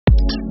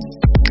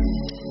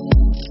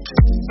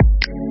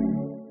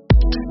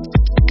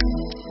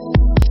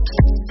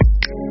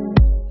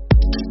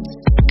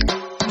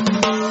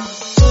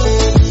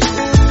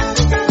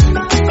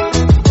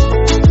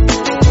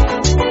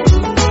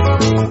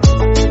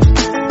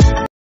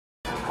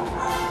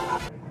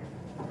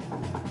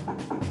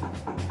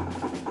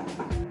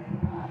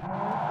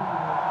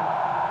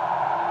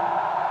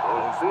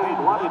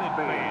Blooded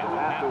fans will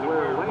have to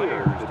wear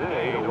layers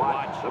today to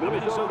watch the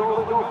Minnesota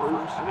Golden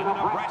Gophers and the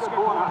Nebraska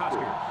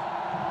Cornhuskers.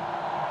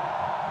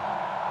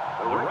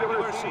 The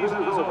regular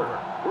season is over.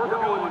 We're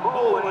going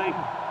bowling.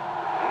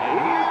 And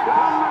here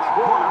come the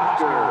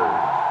Cornhuskers.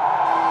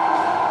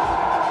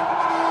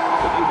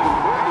 If you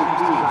compare these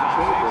teams on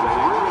paper, they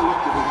really look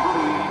to be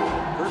pretty equal.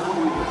 First one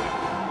we do.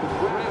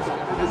 Nebraska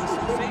has a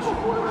sensational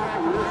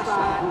quarterback on their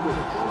side who's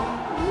a true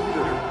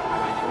leader.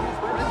 His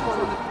presence on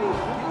the field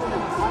gives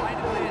them a slight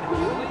advantage.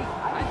 Really,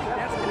 I think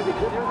that's going to be the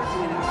difference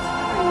in an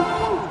extremely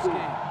close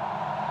game.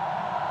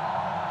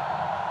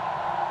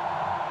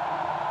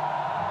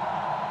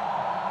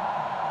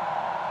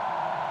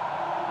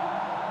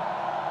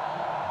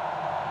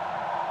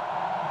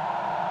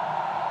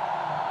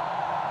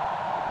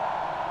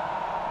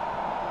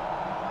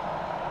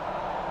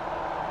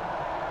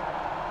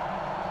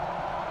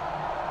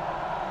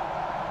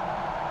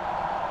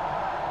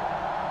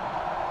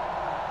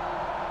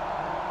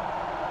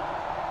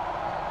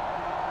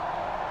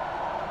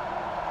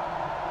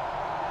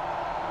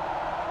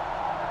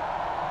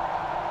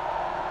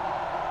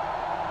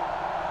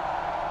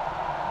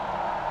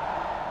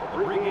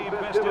 Pre-game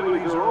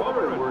festivities are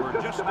over, and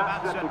we're just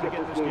about set to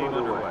get this game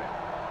underway.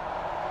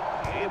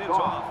 And it's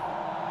off.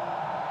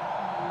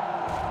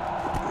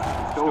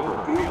 Stover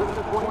fields at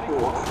the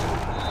 24.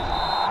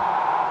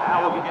 Now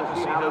we'll get to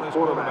see how this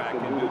quarterback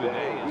can do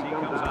today as he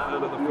comes out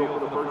onto the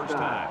field for the first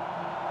time.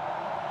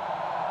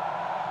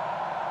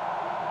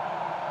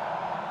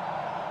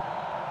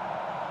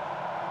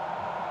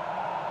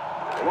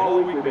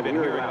 All we've been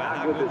hearing about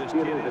how good this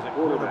kid is at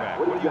quarterback.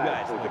 What do you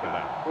guys think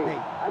about? Hey,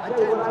 I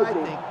tell you what I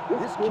think.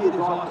 This kid is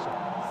awesome.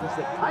 He's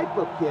the type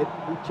of kid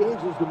who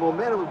changes the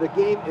momentum of the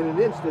game in an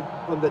instant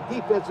from the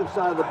defensive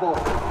side of the ball.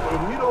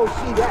 And you don't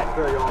see that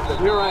very often.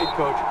 You're right,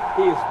 Coach.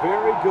 He is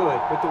very good.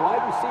 But the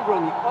wide receiver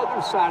on the other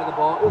side of the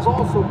ball is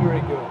also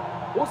very good.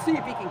 We'll see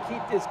if he can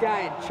keep this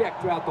guy in check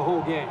throughout the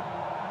whole game.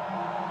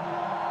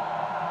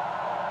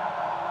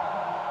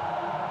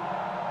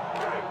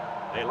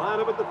 They line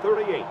up at the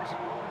 38.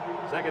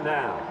 Second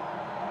down.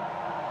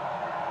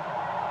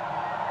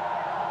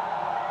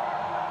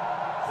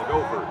 The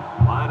Gophers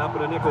line up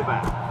in a nickel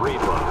back. Free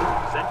play.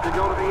 Set to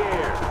go to the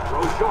air.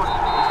 Throw short.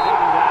 He's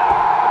taken down.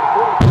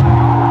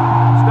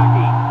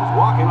 Stuckey is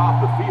walking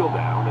off the field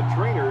now, and the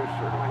trainers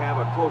are going to have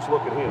a close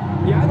look at him.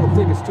 Yeah, I don't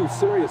think it's too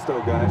serious,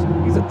 though, guys.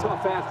 He's a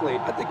tough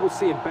athlete. I think we'll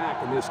see him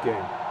back in this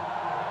game.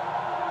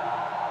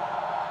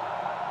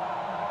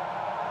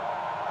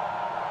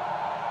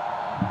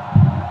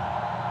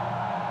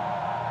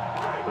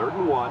 Third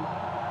and one.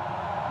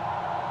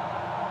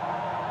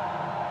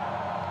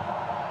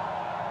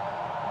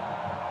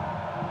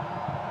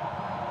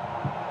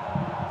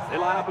 They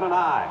line up in an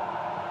I.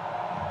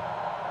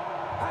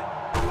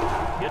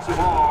 Gets the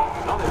ball.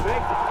 Another big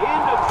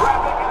into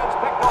traffic, and it's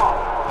picked off.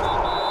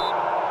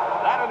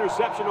 That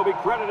interception will be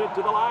credited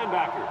to the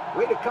linebacker.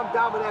 Way to come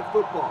down with that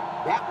football.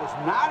 That was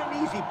not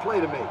an easy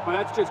play to make. But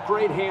that's just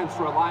great hands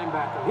for a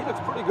linebacker. He looks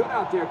pretty good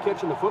out there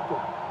catching the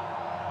football.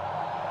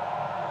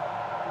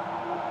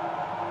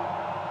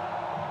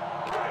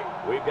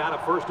 We've got a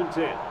 1st and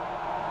 10.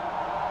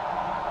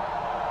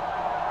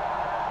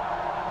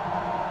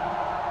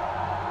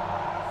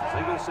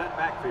 Single set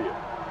backfield.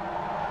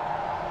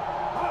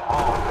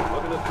 Oh,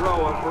 looking to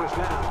throw on 1st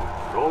down.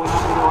 Rolling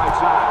up to the right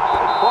side.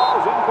 The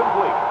ball is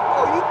incomplete.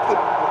 Oh, you can't put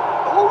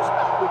those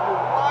out when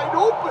you're wide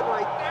open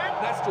like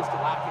that. That's just a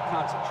lack of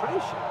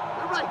concentration.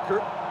 You're right,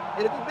 Kurt.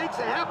 And if he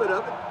makes a habit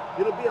of it,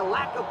 it'll be a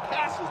lack of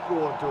passes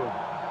thrown to him.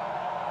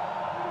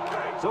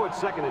 So it's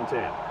 2nd and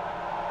 10.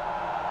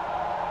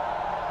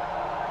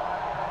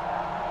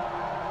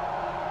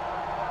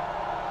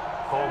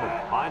 Coleman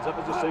lines up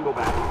as a single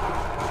back.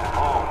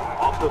 Oh,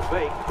 off the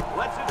fake.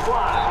 Lets it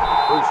fly.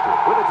 Brewster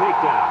with a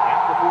takedown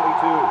at the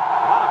 42.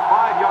 About a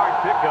 5-yard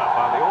pickup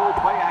on the old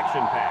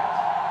play-action pass.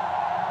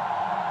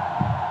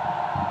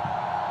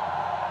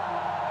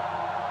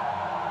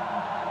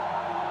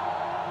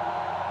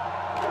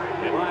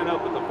 They line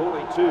up at the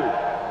 42.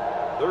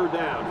 3rd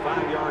down,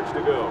 5 yards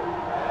to go.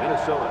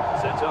 Minnesota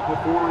sets up with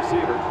 4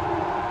 receivers.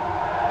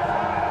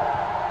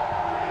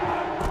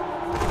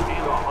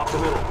 The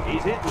middle.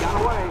 He's hit and got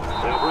away.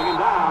 They'll bring him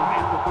down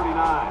at the 39.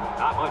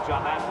 Not much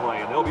on that play,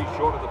 and they'll be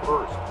short of the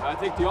 1st. I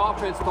think the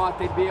offense thought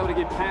they'd be able to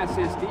get past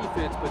his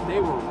defense, but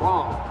they were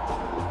wrong.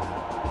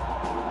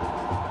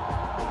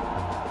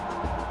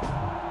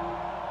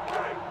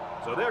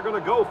 So they're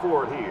going to go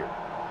for it here.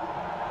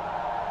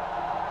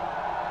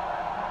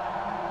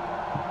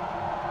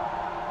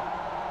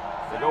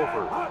 The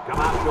Gophers come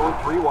out showing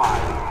 3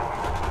 wide.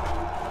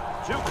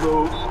 Juke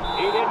move.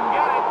 He didn't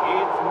get it.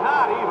 It's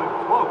not even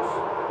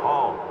close.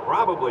 Hall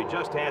probably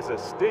just has a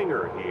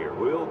stinger here.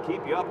 We'll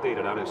keep you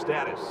updated on his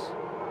status.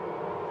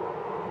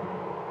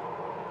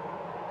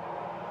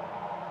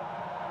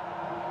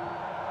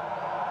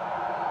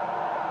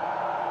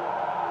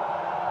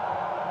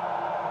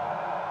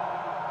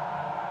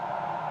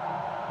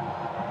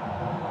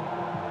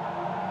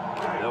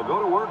 They'll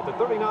go to work at the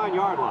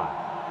 39-yard line.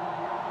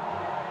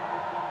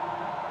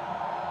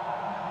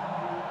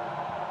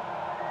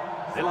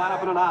 They line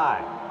up in an I.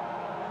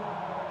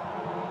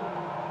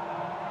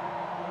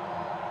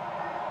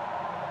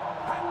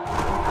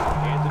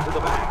 Hands it to the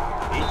back.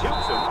 He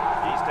jukes him.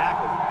 He's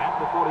tackled at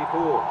the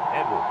 44.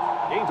 Edwards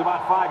gains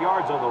about 5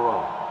 yards on the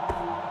run.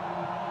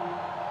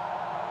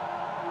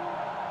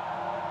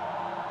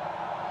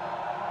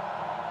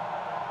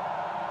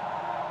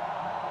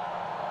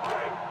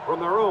 From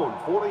their own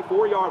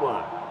 44-yard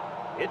line,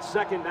 it's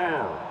second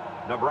down.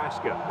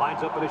 Nebraska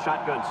lines up in a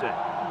shotgun set.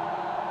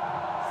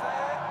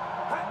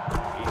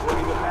 He's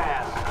looking to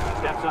pass. He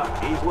steps up.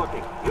 He's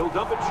looking. He'll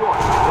dump it short.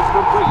 It's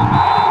complete. And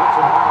he hits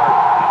him hard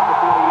at the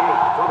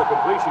 48. So the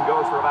completion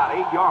goes for about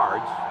 8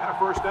 yards and a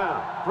first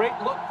down. Great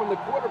look from the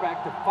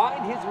quarterback to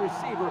find his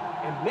receiver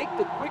and make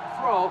the quick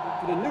throw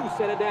for the new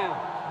set of downs.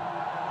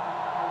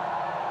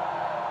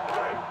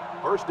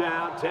 First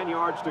down, 10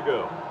 yards to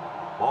go.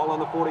 Ball on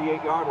the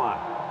 48-yard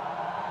line.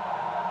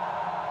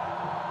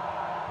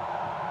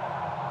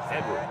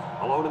 Edwards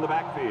alone in the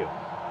backfield.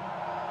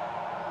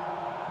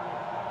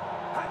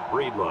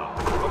 Breedlove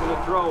looking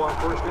to throw on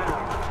first down.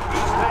 He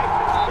snags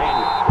it.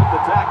 Daniel with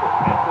the tackle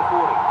at the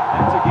 40.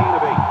 That's a gain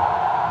of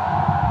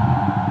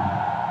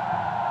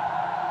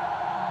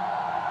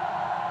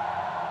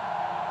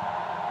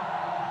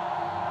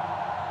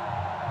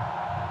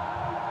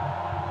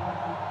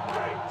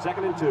 8.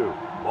 Second and 2.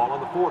 Ball on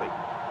the 40.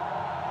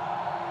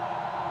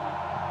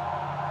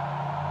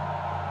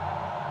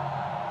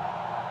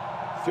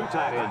 Two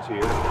tight ends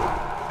here.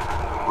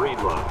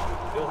 Breedlove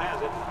still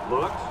has it.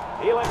 Looks.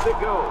 He lets it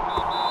go.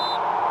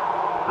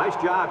 Nice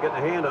job getting a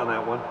hand on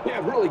that one.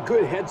 Yeah, really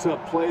good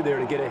heads-up play there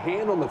to get a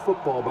hand on the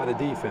football by the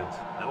defense.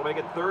 That'll make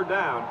it third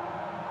down.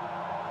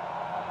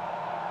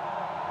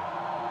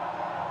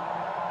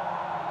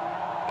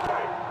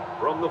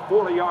 From the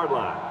 40-yard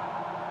line.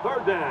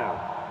 Third down.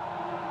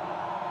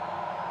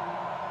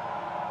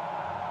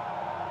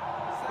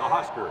 The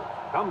Huskers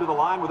come to the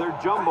line with their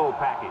jumbo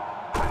package.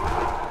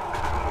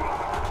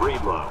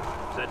 Breedlove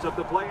sets up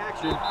the play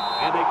action,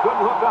 and they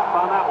couldn't hook up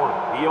on that one.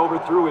 He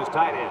overthrew his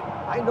tight end.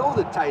 I know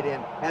the tight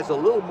end has a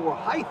little more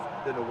height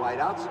than the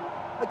wideouts,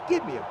 but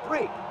give me a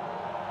break.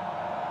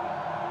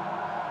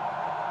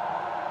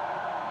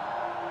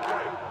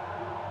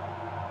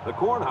 The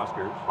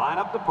Cornhuskers line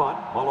up to punt.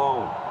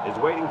 Malone is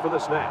waiting for the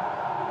snap.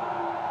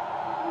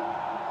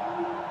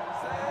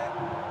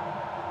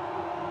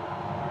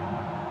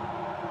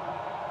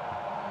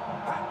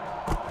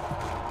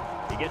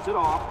 He gets it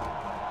off.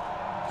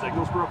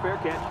 Signals for a fair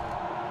catch.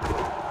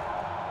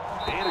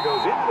 And it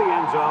goes into the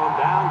end zone,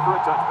 down for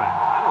a touchback.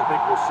 I don't think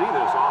we'll see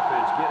this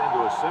offense get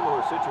into a similar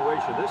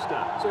situation this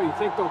time. So you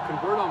think they'll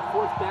convert on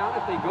fourth down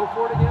if they go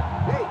for it again?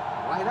 Hey,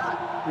 why not?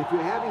 If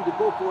you're having to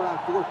go for it on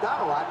fourth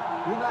down a lot,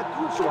 you're not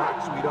doing so hot,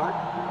 sweetheart.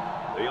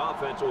 The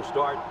offense will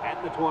start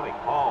at the 20.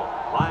 Hall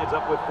lines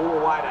up with 4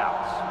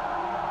 wideouts.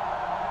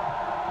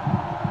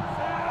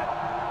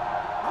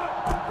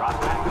 Drops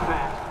back to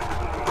pass.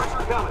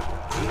 Pressure coming.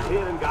 He's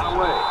hit and got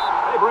away.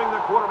 They bring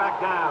the quarterback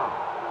down.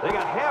 They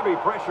got heavy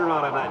pressure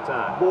on him that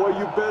time. Boy,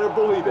 you better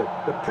believe it.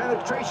 The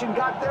penetration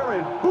got there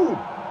and boom,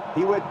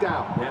 he went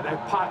down. Yeah,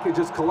 that pocket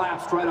just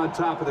collapsed right on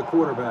top of the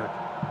quarterback.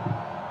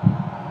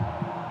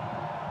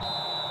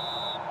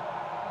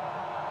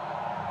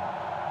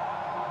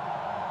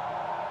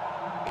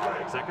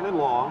 Second and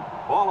long.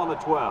 Ball on the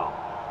 12.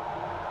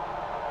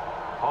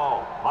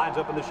 Hall lines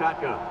up in the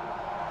shotgun.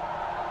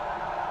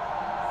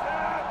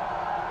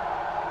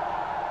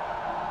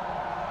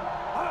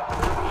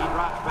 He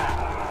drops back.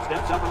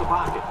 Steps up in the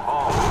pocket.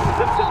 Hall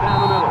zips it down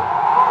the middle.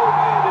 Oh,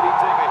 man, did he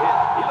take a hit.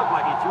 He looked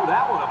like he threw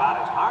that one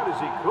about as hard as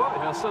he could.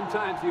 Well,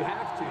 sometimes you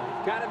have to.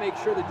 You've got to make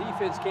sure the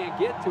defense can't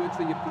get to it,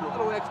 so you put a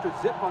little extra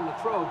zip on the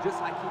throw, just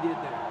like he did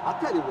there. I'll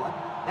tell you what,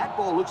 that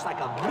ball looks like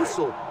a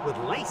missile with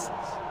laces.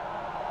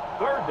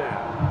 Third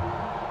down.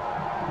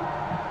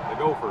 The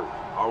Gophers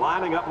are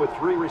lining up with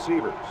 3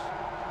 receivers.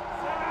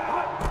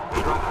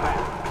 He drops back.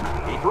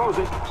 He throws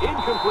it.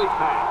 Incomplete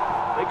pass.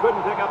 They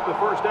couldn't pick up the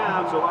first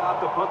down, so they'll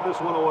have to put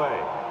this one away.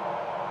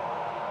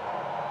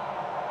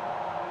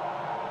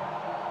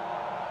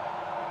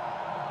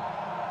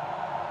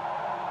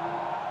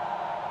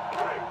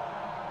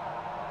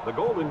 The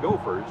Golden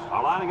Gophers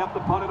are lining up to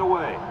punt it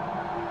away.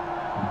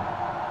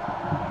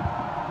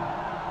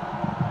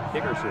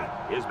 Dickerson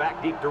is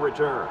back deep to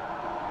return.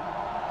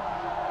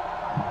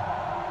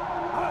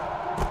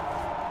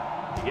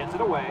 He gets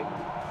it away.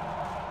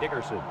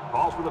 Dickerson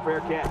calls for the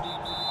fair catch.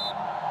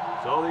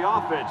 So the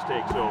offense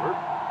takes over,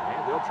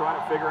 and they'll try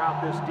to figure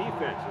out this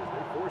defense as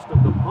they forced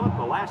them to punt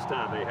the last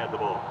time they had the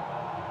ball.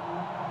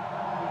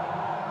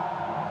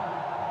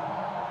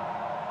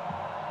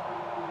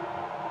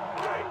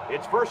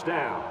 It's first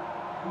down.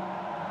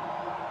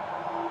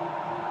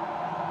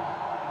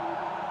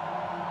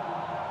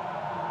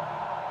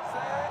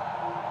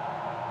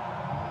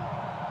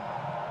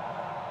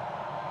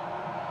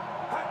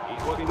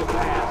 Looking to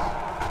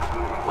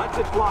pass. Lets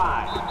it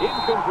fly.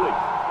 Incomplete.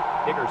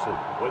 Dickerson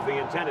was the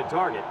intended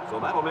target,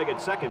 so that'll make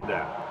it second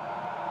down.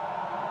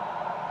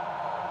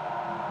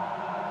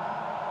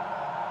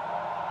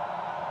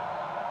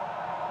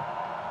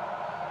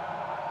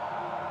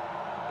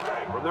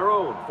 From their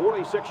own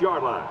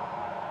 46-yard line.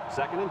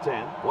 2nd and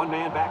 10.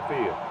 One-man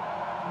backfield.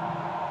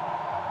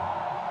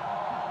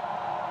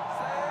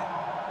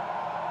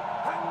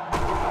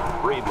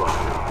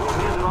 Breedlove will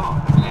hand it off.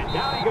 And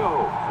down he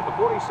goes at the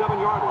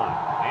 47-yard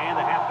line. And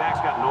the halfback's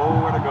got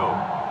nowhere to go.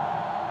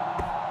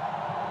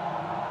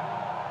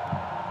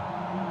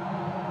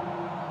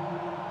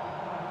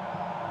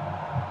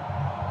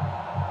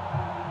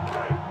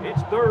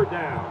 It's 3rd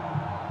down.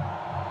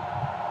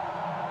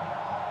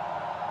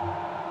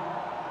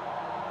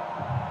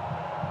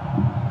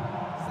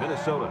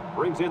 Minnesota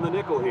brings in the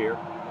nickel here.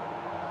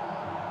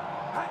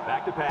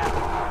 Back to pass.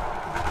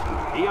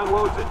 He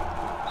unloads it.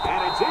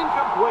 And it's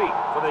incomplete.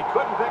 So they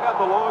couldn't pick up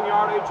the long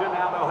yardage, and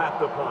now they'll have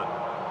to punt.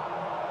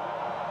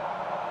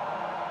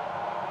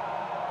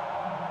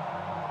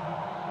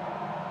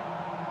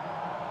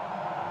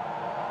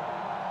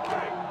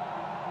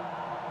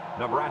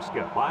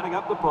 Nebraska lining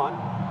up the punt.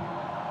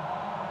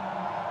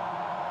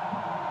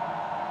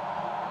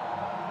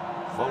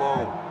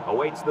 Malone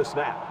awaits the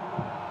snap.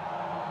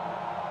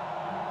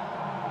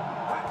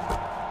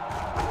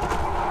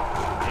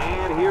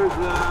 And here's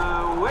the...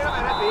 Wait a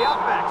minute, the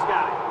outback's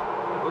got it.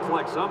 Looks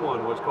like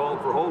someone was called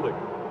for holding.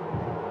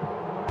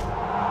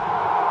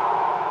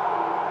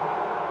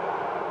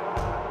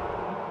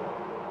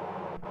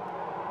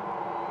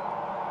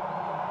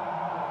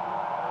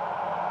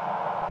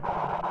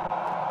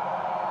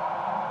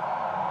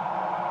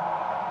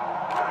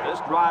 This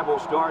drive will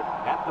start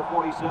at the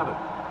 47.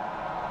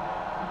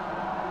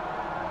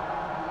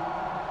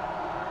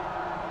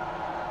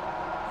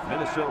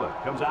 Minnesota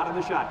comes out in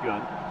the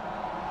shotgun.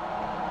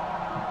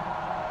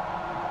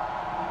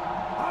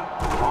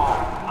 Ball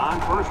on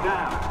 1st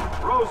down.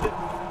 Throws it.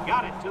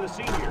 Got it to the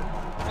senior.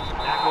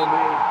 Tackle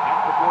made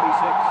at the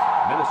 46.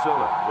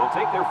 Minnesota will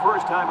take their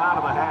first time out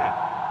of the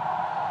half.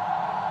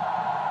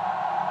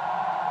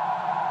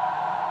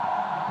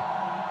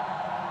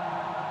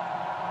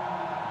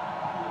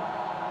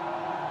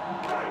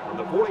 From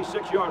the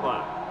 46-yard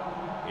line,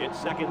 it's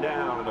 2nd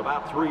down and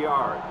about 3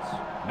 yards.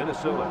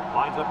 Minnesota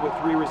lines up with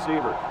 3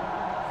 receivers.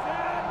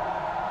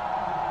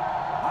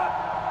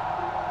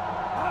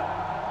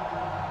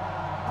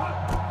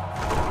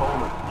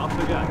 Coleman up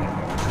the gut.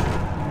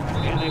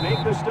 And they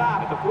make the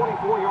stop at the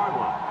 44-yard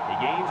line. He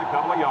gains a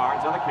couple of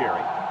yards on the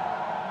carry.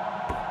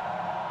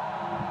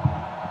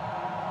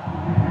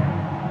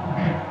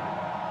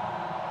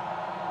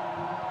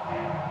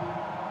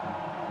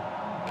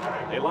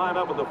 They line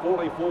up at the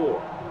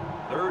 44.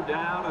 3rd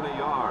down and a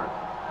yard.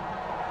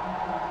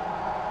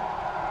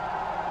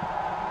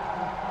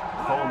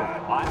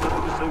 Coleman lines up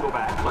at the single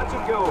back. Lets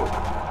it go.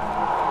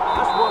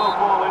 This one will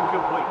fall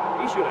incomplete.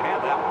 He should have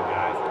had that one,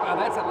 guys.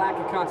 That's a lack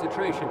of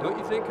concentration, don't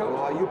you think, Coach?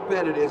 Oh, you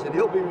bet it is, and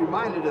he'll be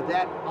reminded of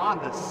that on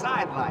the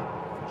sideline,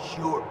 for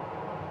sure.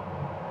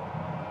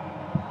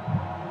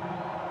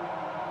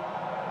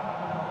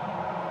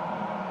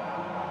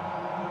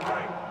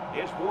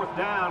 It's 4th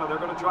down, and they're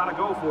going to try to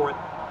go for it.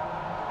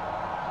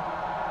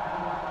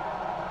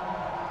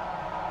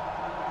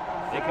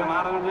 They come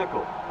out in a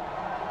nickel.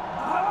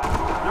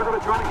 They're going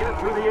to try to get it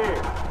through the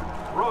air.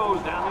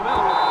 Throws down the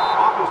middle.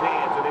 Off his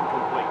hands and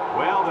incomplete.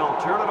 Well,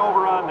 they'll turn it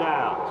over on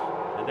downs.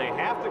 And they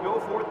have to go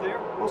for it there?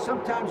 Well,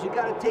 sometimes you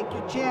got to take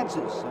your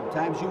chances.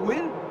 Sometimes you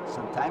win,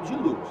 sometimes you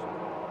lose.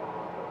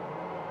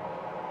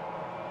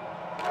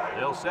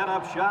 They'll set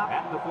up shop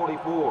at the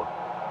 44.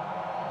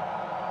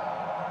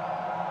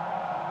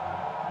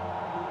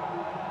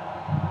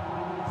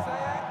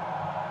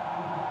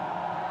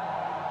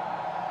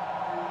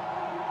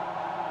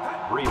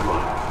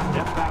 Breedlove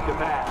steps back to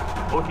pass.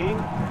 Looking.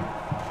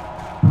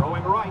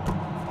 Throwing right.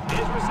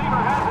 His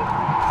receiver has it.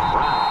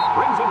 Brown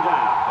brings him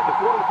down at the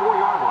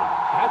 44-yard line.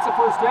 That's a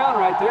 1st down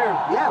right there.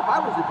 Yeah, if I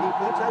was the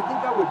defense, I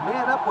think I would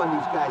man up on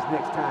these guys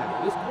next time.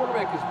 This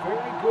quarterback is very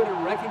good at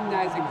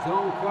recognizing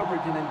zone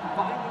coverage and then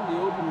finding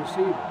the open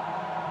receiver.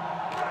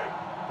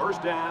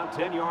 1st down,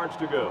 10 yards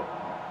to go.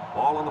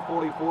 Ball on the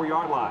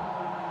 44-yard line.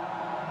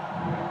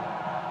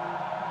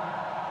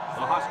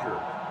 The Huskers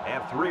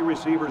have 3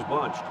 receivers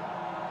bunched.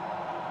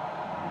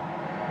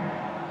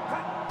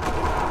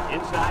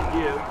 Inside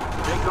give,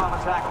 takes on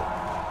a tackle.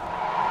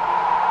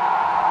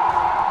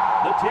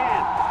 The 10.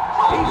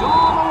 He's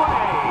all the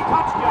way.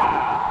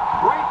 Touchdown.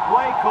 Great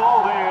play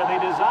call there.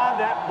 They designed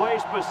that play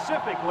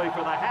specifically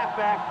for the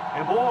halfback,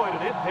 and boy,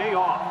 did it pay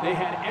off. They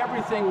had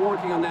everything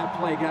working on that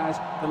play, guys.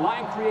 The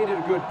line created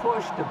a good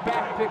push, the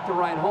back picked the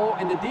right hole,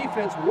 and the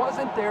defense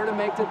wasn't there to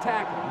make the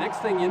tackle.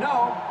 Next thing you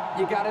know,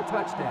 you got a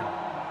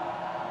touchdown.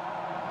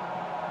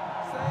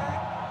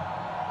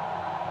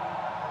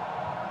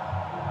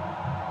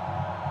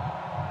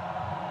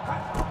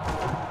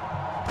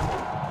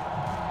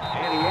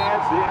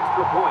 The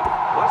extra point.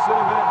 Less than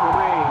a minute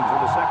remains in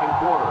the 2nd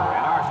quarter,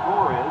 and our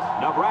score is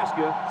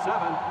Nebraska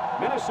 7,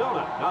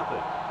 Minnesota 0.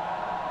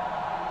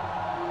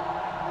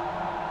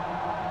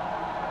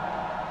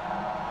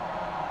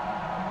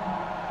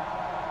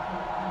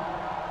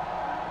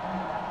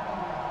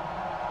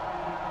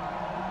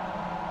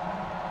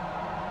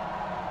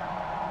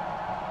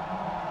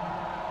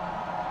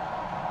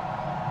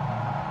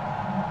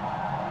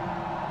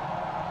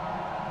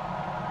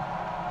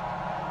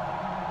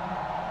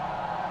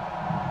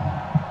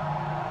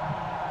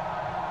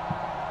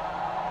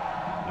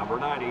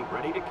 90,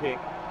 ready to kick.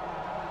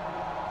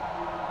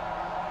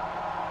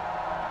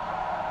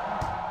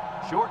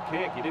 Short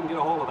kick. He didn't get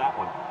a hold of that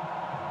one.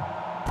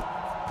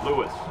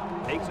 Lewis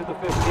takes it to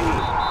 15.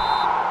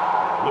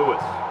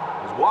 Lewis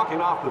is walking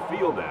off the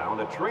field now, and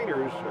the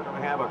trainers are going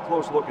to have a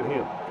close look at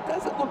him. It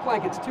doesn't look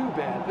like it's too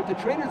bad, but the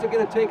trainers are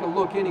going to take a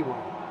look anyway.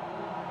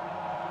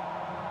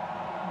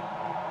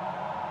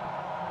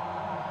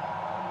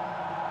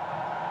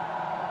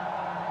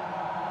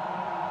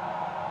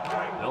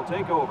 They'll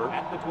take over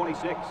at the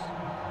 26.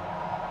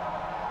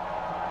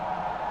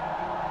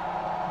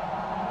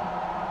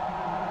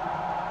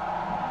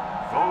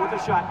 Going with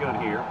the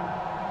shotgun here.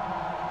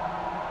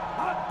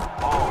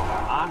 Ball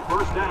on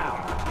first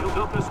down. He'll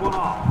dump this one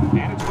off.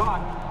 And it's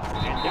caught.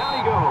 And down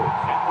he goes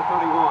at the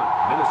 31.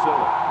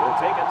 Minnesota will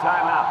take a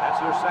timeout. That's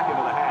their second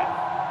of the half.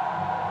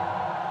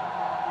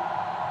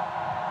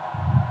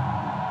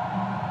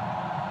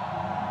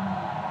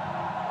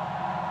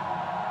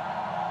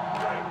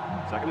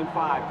 Second and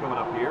 5 coming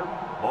up here.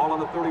 Ball on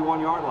the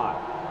 31-yard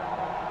line.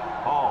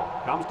 Hall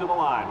comes to the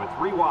line with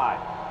 3 wide.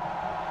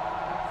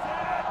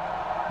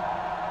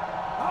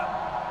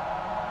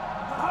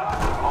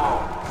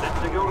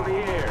 To go to the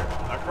air,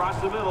 across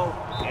the middle,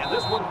 and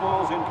this one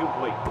falls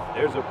incomplete.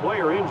 There's a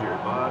player injured,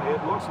 but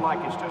it looks like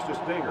it's just a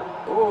stinger.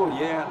 Oh,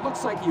 yeah, it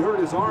looks like he hurt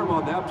his arm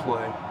on that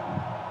play.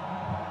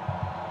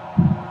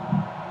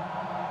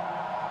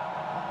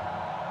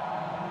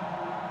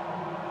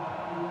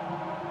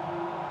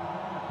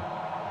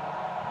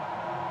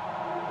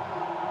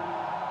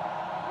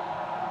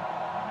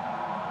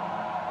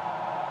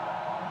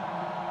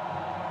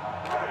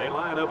 They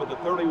line up at the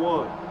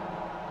 31.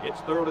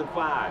 It's 3rd and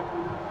 5.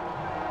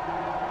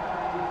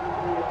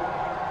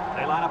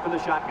 They line up in the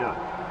shotgun.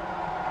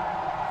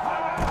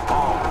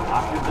 Hall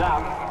options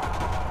out.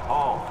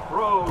 Hall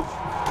throws,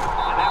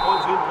 and that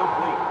one's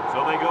incomplete.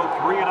 So they go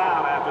 3 and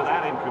out after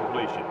that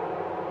incompletion.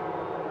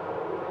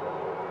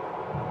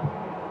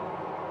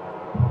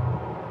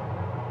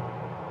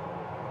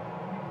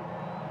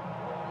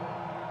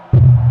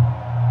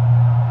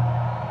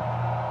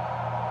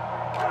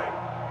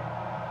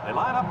 They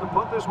line up to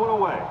punt this one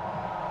away.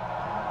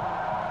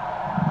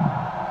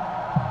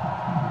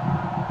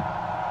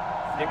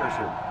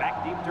 Dickerson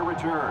back deep to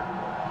return.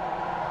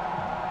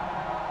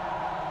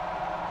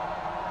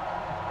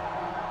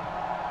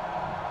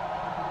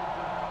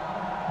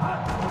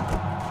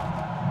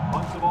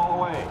 Punts the ball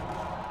away.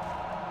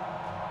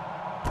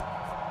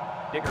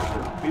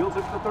 Dickerson fields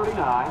it to the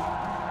 39.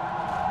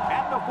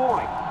 At the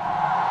 40.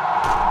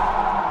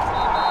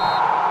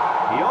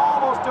 He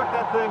almost took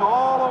that thing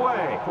all the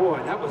way.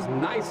 Boy, that was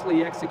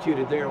nicely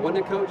executed there,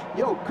 wasn't it, Coach?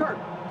 Yo, Kirk,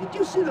 did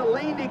you see the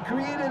lane they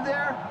created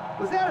there?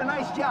 Was that a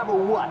nice job or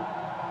what?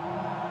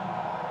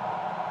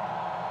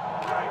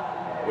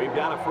 We've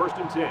got a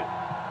 1st and 10.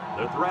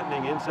 They're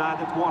threatening inside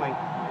the 20.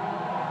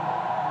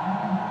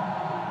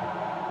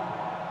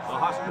 The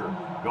Huskers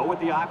go with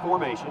the I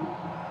formation.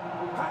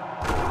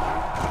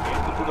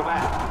 Hands it to the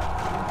back.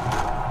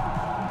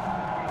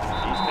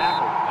 He's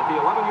tackled at the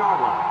 11-yard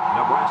line.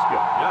 Nebraska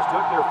just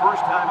took their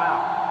first time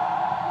out.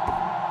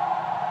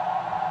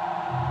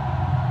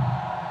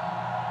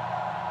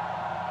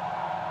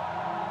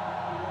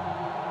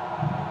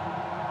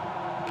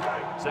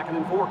 Second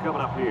and 4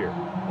 coming up here.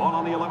 Ball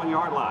on the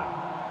 11-yard line.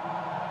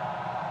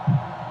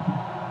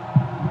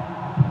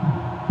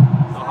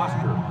 The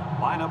Huskers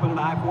line up in an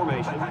I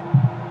formation.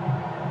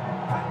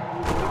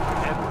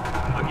 Edwards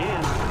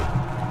again.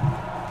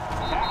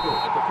 Tackle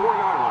at the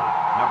 4-yard line.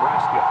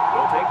 Nebraska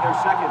will take their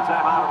second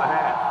time out of the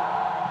half.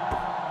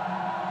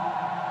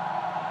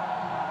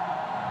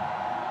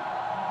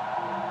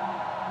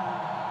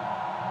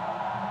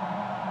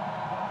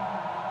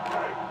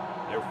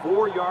 They're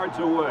 4 yards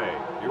away.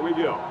 Here we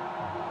go.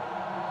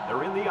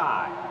 They're in the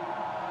I.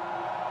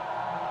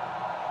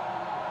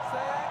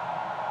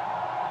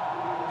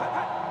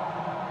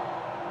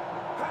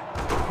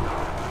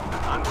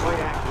 On play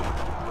action.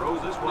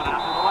 Throws this one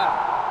out to the left.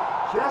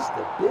 Just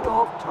a bit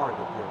off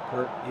target there,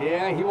 Kirk.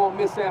 Yeah, he won't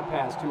miss that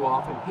pass too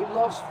often. He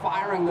loves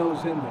firing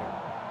those in there.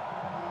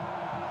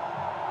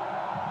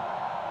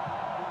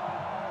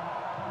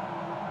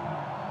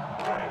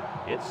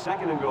 It's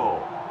 2nd and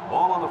goal.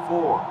 Ball on the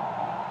 4.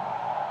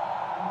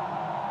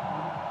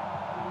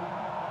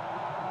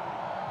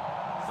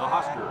 The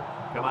Huskers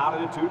come out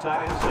in a 2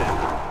 tight end set.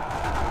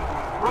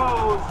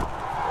 Throws.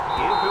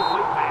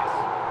 Incomplete pass.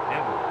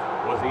 Edwards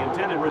was the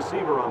intended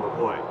receiver on the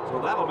play,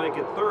 so that'll make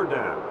it 3rd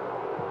down.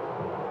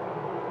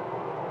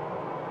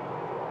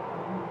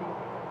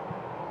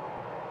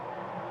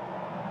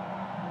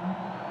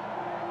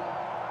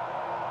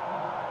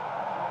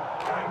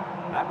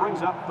 That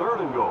brings up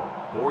 3rd and goal.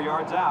 4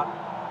 yards out.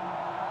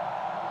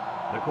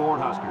 The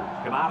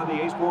Cornhuskers come out in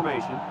the ace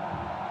formation.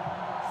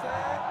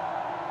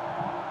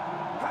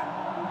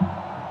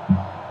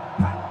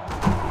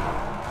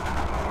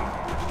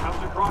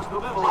 Comes across the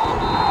middle.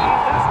 And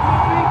this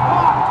will be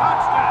caught.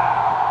 Touchdown.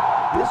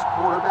 This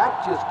quarterback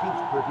just keeps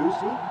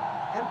producing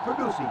and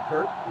producing,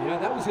 Kurt. Yeah,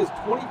 that was his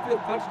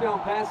 25th touchdown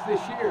pass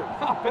this year.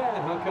 Not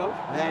bad, huh, Coach?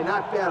 Man,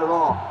 not bad at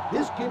all.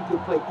 This kid could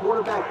play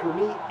quarterback for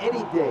me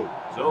any day.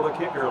 So the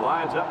kicker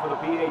lines up for the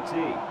PAT.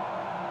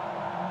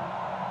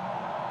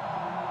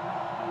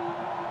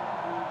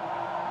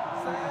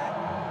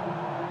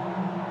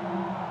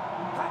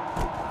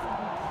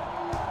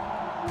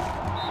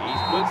 He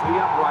splits the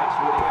uprights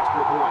with the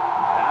extra point.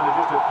 Down to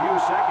just a few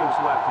seconds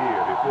left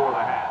here before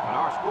the half. And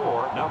our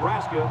score,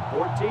 Nebraska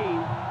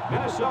 14,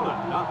 Minnesota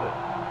nothing.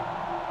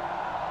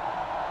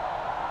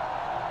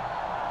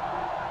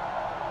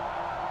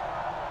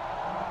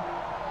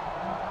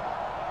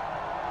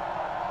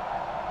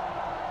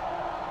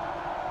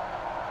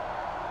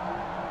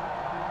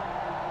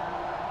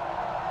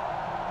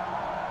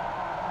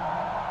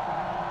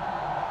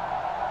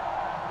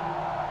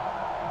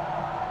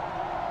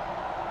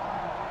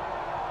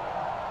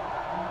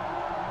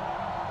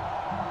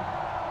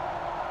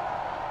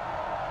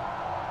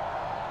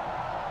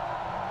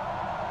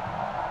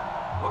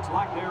 Looks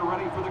like they're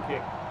ready for the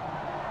kick.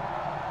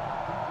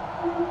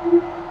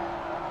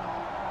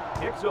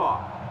 Kicks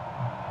off.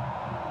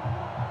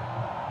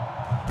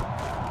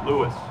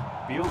 Lewis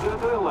fields it at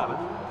the 11,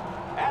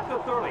 at the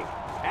 30,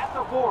 at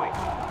the 40,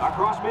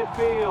 across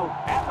midfield,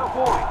 at the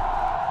point.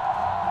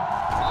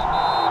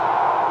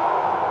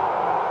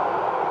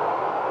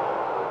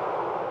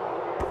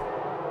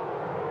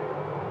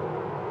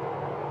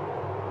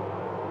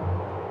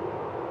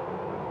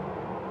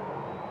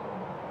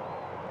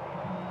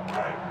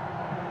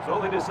 So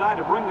they decide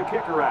to bring the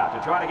kicker out to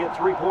try to get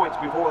 3 points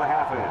before the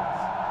half ends.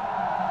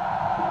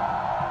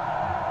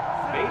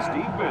 Base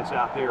defense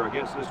out there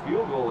against this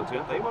field goal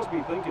attempt. They must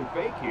be thinking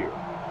fake here.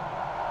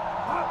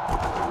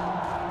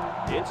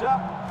 It's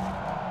up.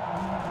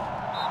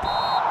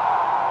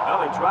 Well,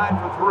 they tried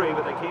for 3,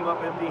 but they came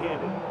up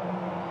empty-handed.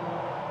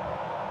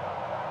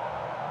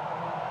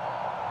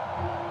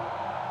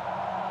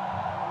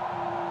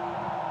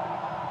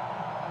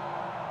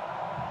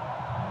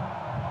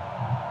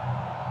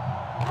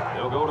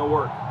 They'll go to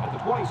work at the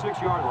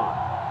 26-yard line.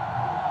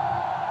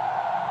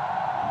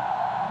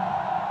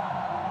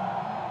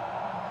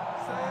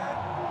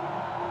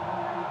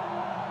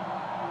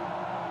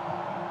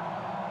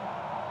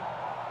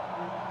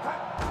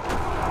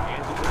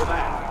 Hands it to the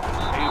back.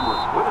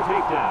 Cameron with a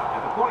takedown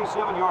at the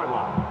 27-yard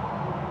line.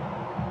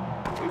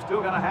 We've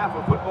still got a half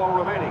of football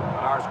remaining,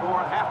 but our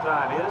score at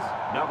halftime is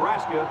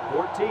Nebraska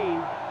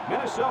 14,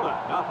 Minnesota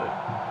nothing.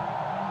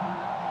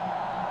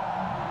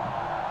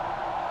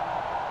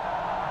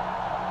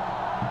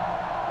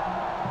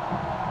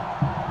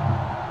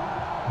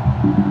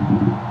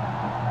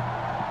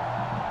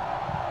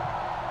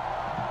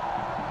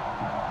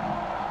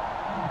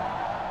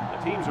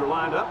 Teams are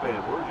lined up, and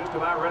we're just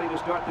about ready to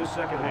start this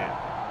second half.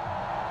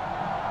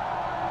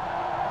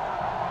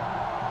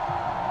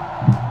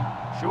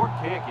 Short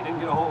kick. He didn't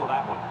get a hold of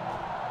that one.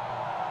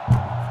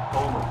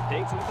 Coleman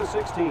takes it at the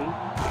 16. And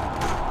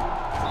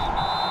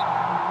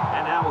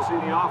now we'll see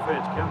the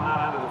offense coming out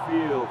onto the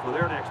field for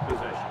their next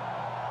possession.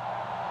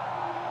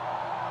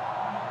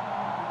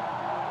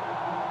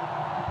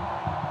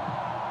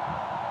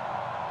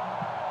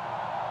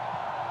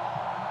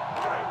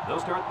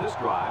 They'll start this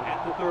drive at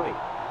the 30.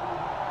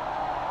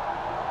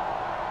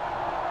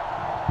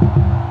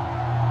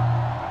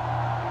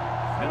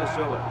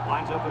 Minnesota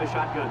lines up in a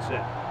shotgun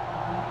set.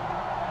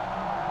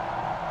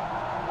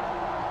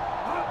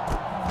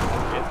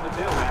 It's the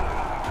tailback.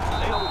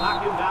 They'll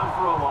knock him down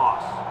for a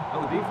loss.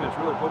 Well, the defense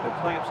really put the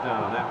clamps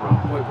down on that run.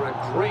 Boy, Brett,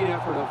 great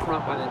effort up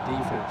front by that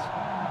defense.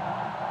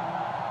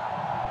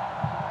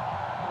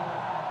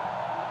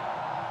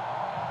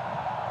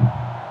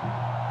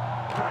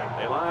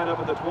 They line up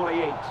at the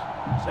 28.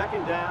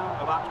 Second down,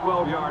 about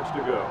 12 yards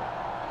to go.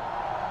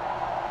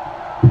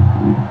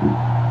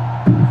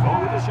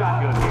 Going with the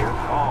shotgun here.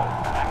 Oh,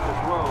 back to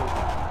throw.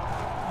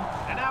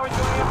 And now he's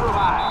going to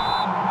improvise.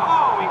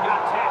 Oh, he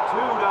got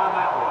tattooed on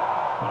that one.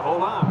 But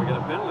hold on, we got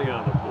a penalty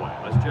on the play.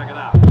 Let's check it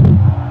out.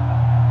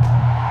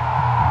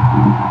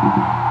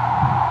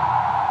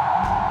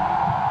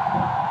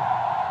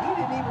 He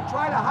didn't even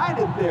try to hide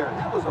it there.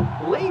 That was a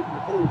blatant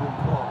holding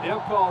call.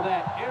 They'll call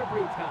that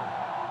every time.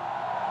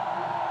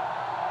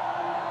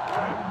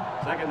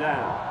 Second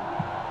down.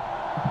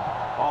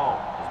 Ball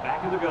is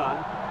back in the gun.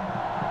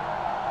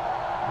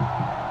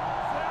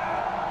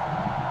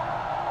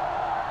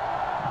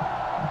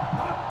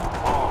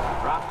 Ball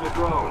drops the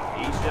throw.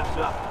 He steps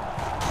up.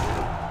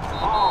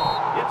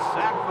 Ball gets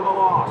sacked for the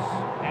loss.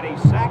 And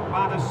he's sacked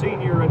by the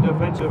senior in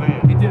defensive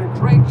end. He did a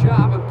great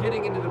job of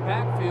getting into the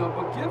backfield,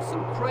 but give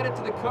some credit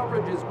to the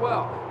coverage as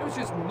well. There was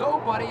just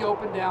nobody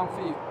open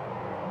downfield.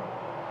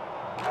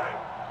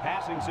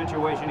 Passing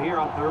situation here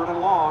on 3rd and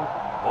long.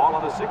 Ball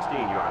on the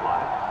 16-yard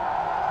line.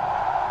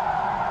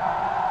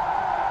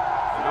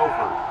 The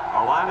Gophers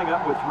are lining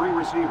up with 3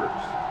 receivers.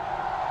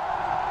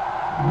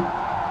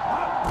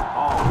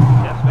 Ball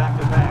steps back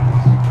to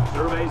pass.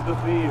 Surveys the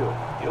field.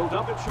 He'll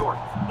dump it short.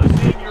 The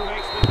senior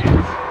makes the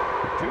catch.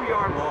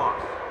 2-yard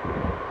loss.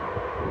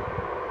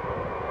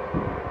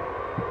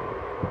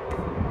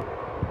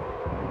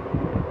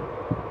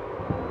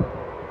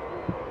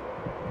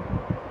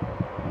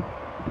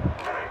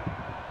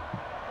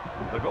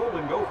 The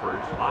Golden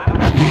Gophers line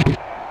up.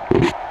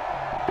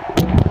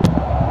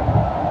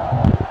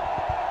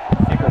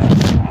 Dickerson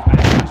is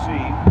back to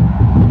receive.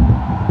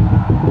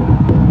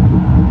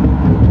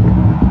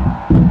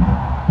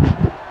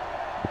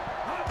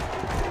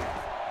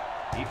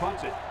 He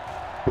punts it.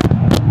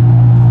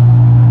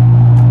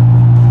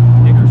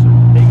 Dickerson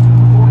takes it to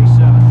the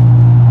 47.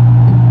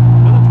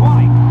 To the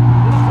 20. To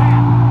the 10.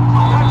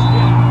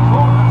 Touchdown.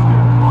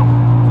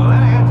 So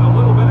that adds a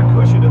little bit of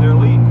cushion to their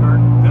lead,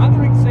 Kurt.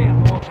 Another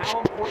example of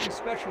how important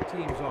special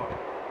teams are.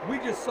 We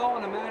just saw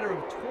in a matter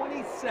of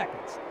 20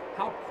 seconds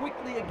how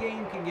quickly a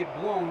game can get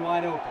blown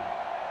wide open.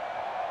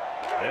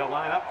 They'll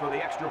line up for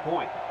the extra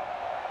point.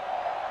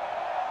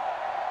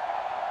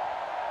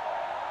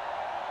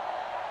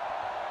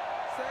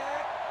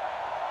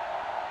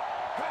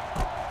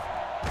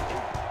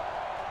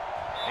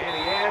 And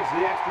he adds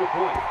the extra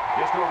point.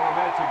 Just over a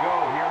minute to go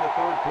here in the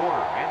third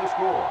quarter. And the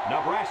score,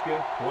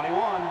 Nebraska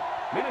 21,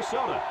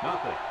 Minnesota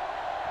nothing.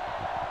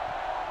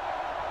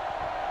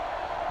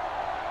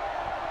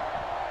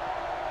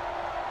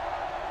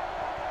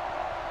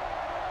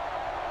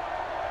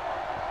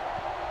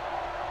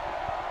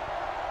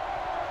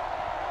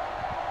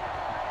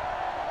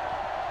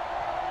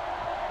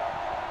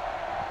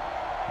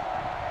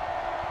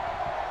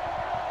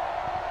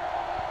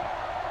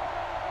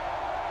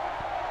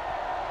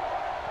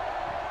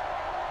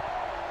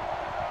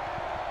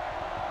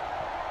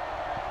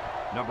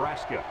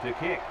 Nebraska to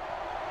kick.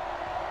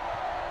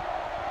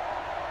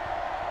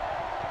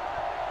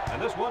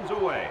 And this one's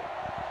away.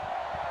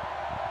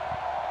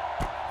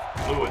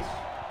 Lewis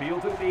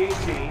fields it at the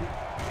 18.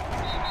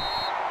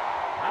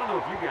 I don't know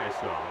if you guys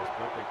saw this,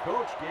 but the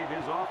coach gave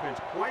his offense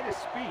quite a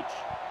speech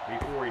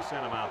before he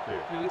sent them out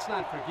there. Now, let's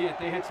not forget,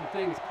 they had some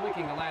things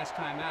clicking the last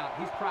time out.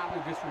 He's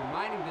probably just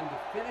reminding them to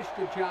finish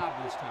the job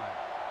this time.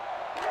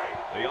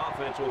 The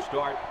offense will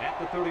start at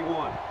the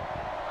 31.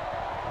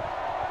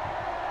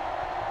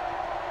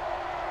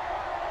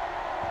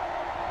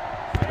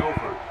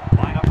 Gophers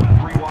line up with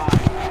 3 wide.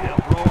 They'll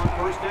throw on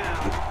first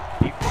down.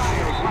 He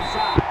fires left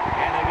side,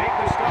 and they make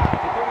the stop at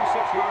the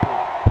 36-yard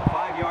line.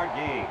 5-yard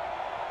gain.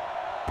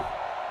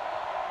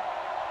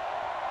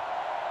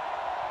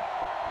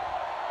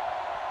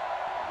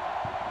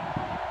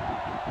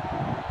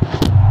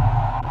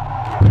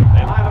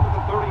 They line up at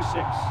the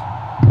 36.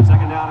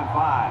 2nd down and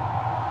 5.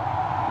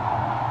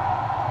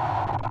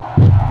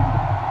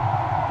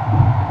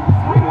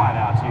 3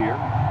 wideouts here.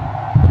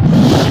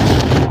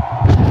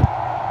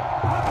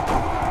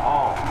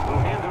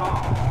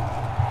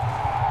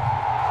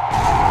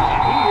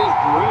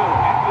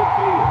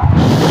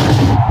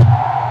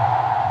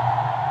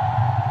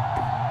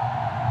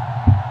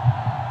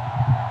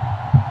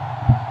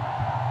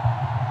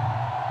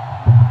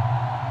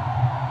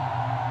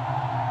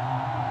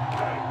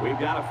 We've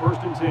got a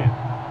 1st and 10.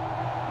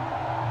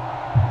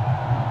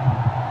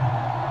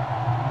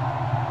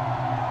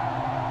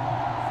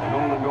 The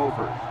Golden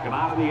Gophers come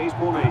out in the ace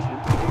formation.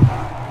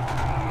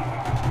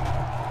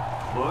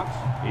 Looks.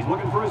 He's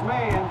looking for his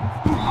man.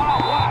 Oh,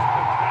 what a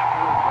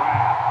spectacular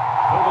grab.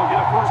 So they'll get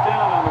a 1st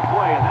down on the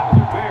play, and that was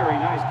a very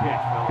nice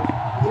catch, fellas.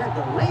 He had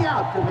the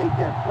layout to make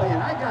that play,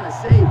 and I got to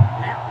say,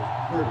 that was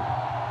pretty.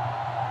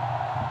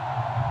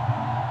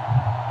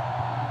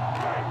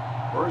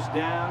 1st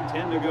down,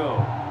 10 to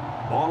go.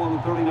 Ball on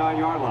the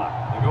 39-yard line.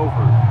 The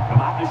Gophers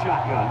come out in the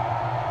shotgun.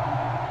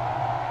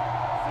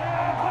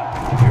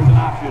 Here's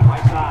an option,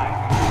 right side.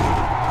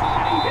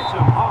 And he hits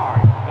him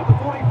hard at the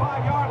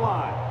 45-yard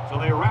line. So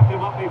they wrapped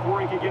him up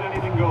before he could get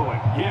anything going.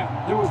 Yeah,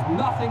 there was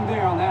nothing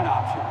there on that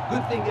option.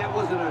 Good thing that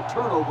wasn't a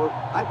turnover.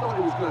 I thought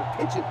he was going to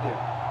pitch it there.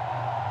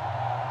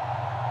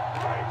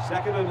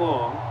 2nd and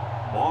long.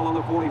 Ball on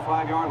the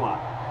 45-yard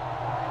line.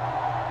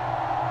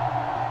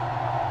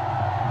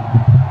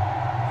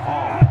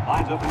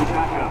 Lines up in the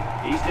shotgun.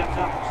 He steps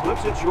up,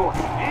 slips it short,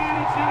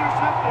 and it's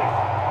intercepted.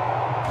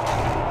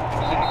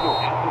 Tackle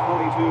at the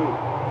 42.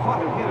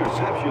 What an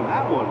interception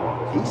that one was.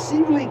 He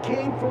seemingly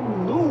came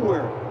from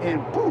nowhere,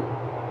 and boom,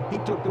 he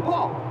took the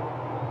ball.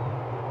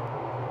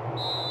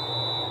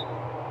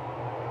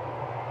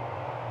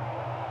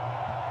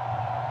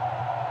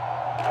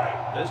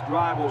 This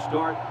drive will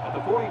start at the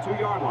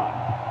 42-yard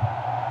line.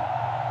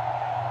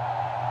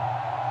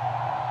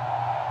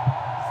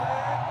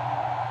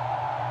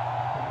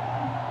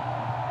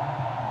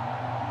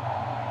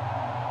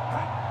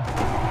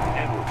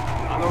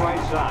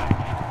 Side.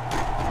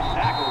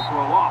 Tackled for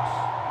a loss.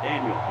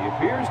 Daniel, he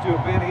appears to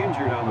have been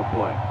injured on the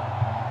play.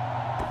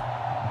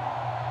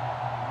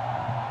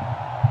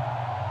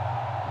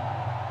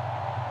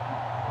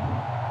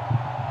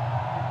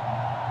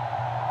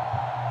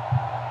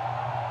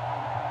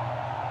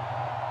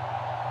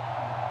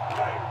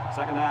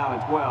 Second down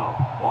and 12.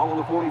 Ball on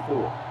the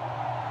 44.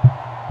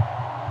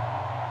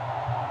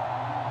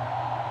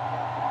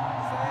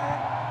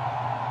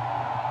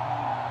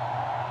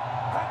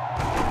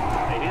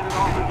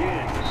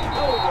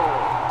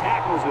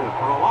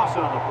 For a loss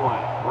on the play.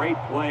 Great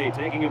play,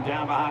 taking him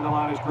down behind the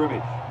line of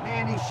scrimmage.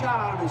 Man, he shot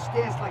out of his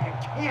stance like a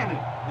cannon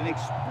and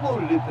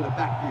exploded into the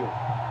backfield.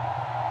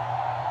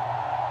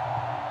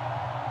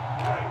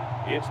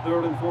 It's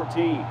 3rd and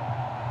 14.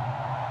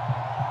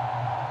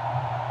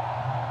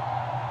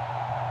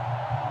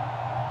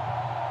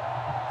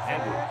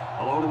 Edwards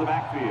alone in the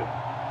backfield.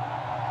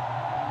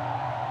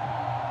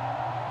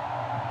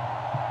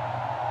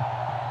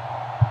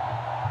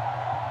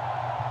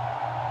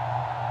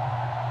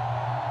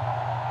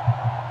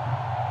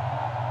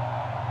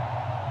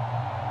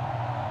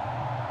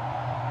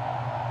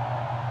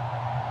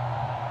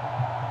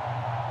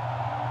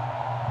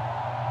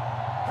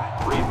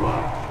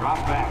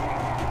 Drops back.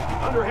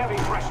 Under heavy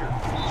pressure.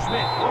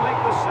 Smith will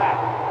make the sack.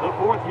 The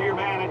 4th-year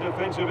man at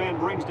defensive end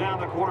brings down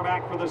the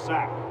quarterback for the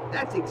sack.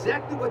 That's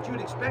exactly what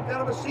you'd expect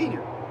out of a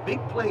senior. Big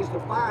plays to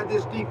fire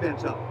this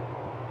defense up.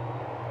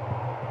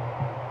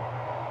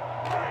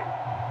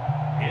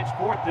 It's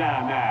 4th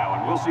down now,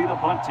 and we'll see the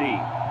punt team.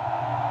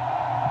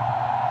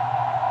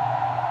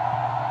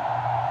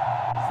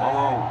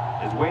 Malone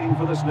is waiting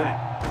for the snap.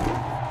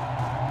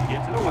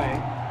 Gets it away.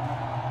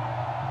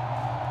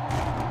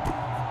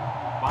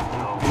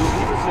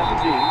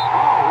 17. Oh,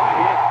 right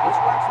hit. Let's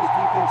watch this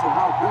defense and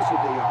how aggressive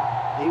they are.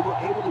 They were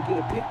able to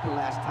get a pick the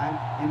last time,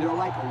 and they're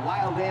like a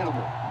wild animal.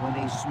 When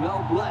they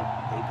smell blood,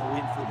 they go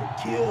in for the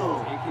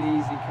kill. Take it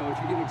easy, Coach.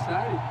 You're getting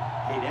excited.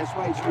 Hey, that's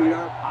right,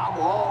 sweetheart. I'm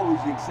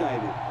always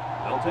excited.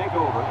 They'll take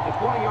over at the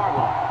 20-yard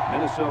line.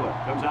 Minnesota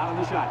comes out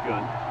in the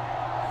shotgun.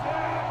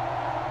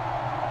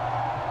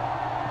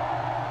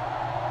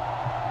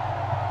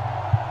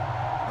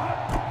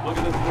 Look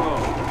at the throw.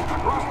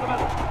 Across the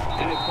middle.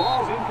 And it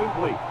falls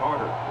incomplete.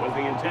 Carter was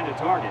the intended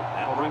target.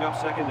 That'll bring up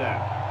 2nd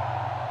down.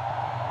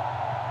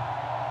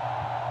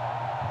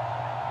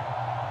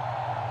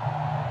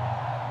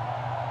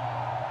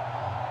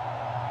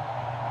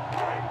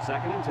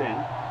 Second and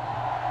 10.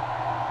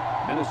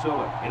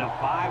 Minnesota in a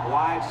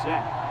 5-wide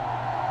set.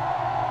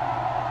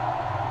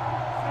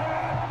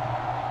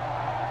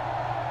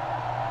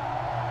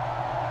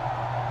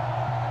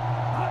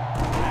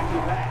 Back to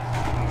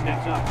pass.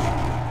 Steps up.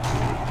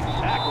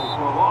 Tackle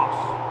for a loss.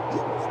 He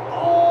was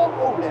all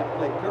over that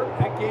play, Kirk.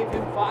 That gave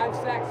him 5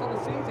 sacks on the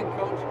season,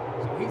 Coach.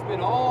 So he's been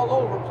all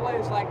over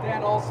plays like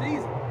that all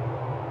season.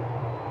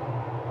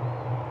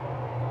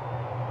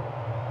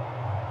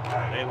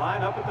 They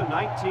line up at the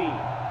 19.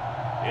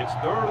 It's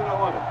 3rd and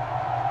 11.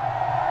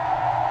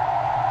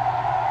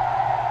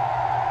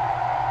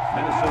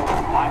 Minnesota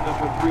lined up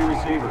with 3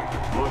 receivers.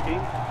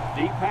 Looking.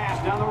 Deep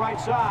pass down the right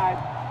side.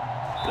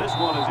 This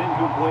one is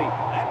incomplete.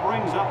 That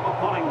brings up a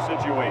punting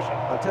situation.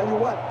 I'll tell you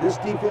what, this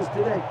defense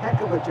did a heck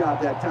of a job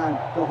that time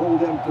to hold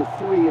them to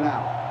 3 and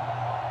out.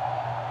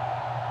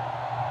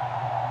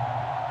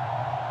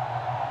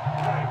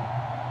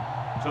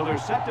 So they're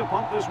set to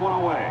punt this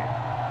one away.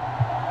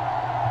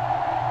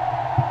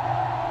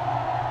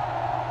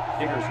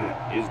 Dickerson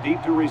is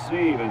deep to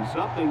receive, and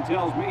something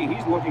tells me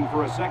he's looking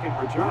for a second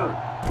return.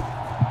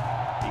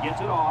 He gets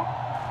it off.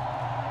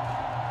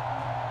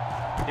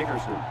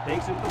 Dickerson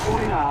takes it to the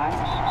 49.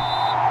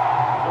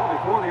 So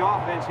before the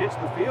offense hits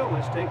the field,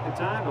 let's take the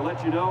time to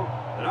let you know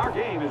that our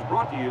game is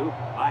brought to you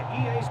by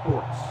EA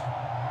Sports.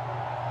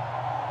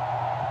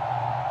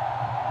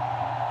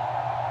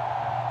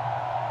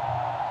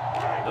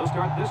 They'll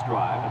start this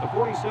drive at the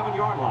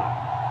 47-yard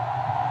line.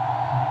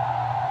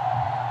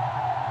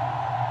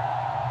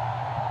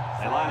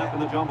 They line up in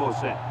the jumbo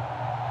set.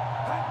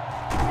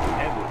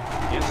 Edwards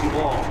gets the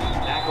ball.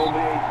 Tackle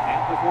made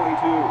at the 42.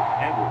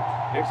 Edwards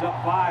picks up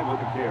 5 with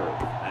the carry.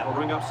 That'll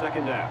bring up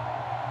 2nd down.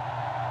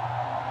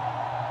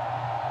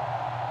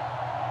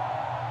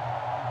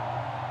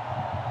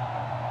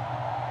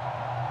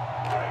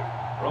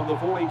 From the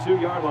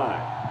 42-yard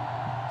line.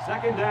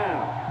 2nd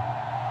down.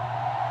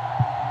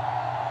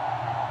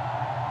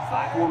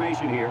 5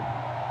 formation here.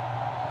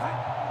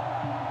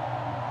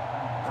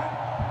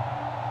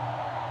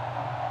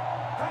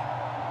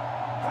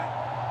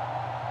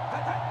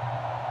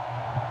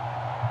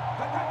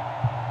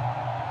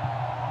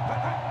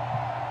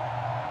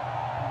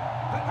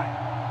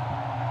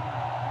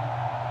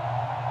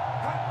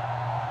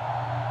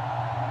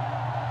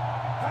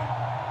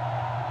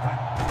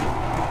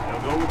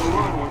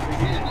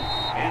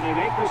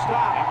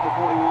 Stop after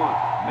 41.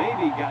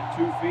 Maybe got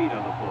 2 feet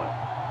on the play.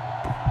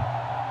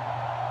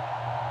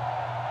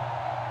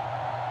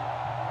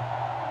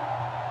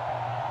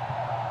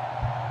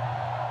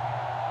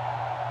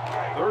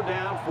 Third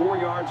down, 4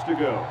 yards to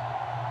go.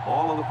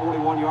 Ball on the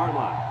 41-yard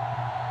line.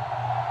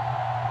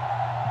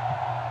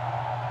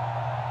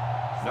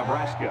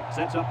 Nebraska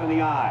sets up in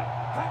the I.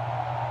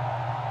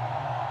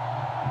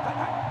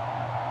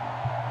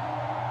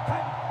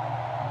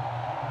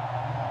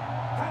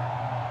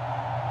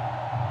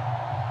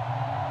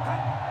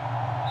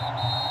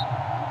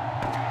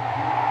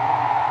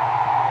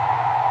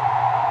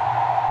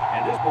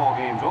 Ball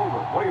game's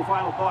over. What are your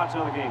final thoughts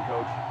on the game,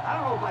 Coach? I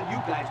don't know about you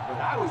guys, but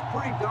I was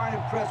pretty darn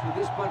impressed with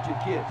this bunch of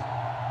kids.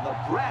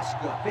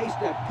 Nebraska faced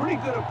a pretty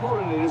good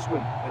opponent in this one,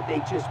 but they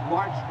just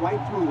marched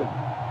right through them.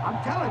 I'm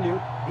telling you,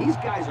 these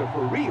guys are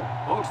for real.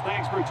 Folks,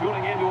 thanks for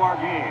tuning into our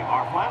game.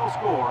 Our final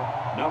score,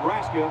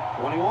 Nebraska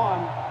 21,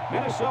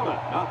 Minnesota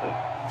 0.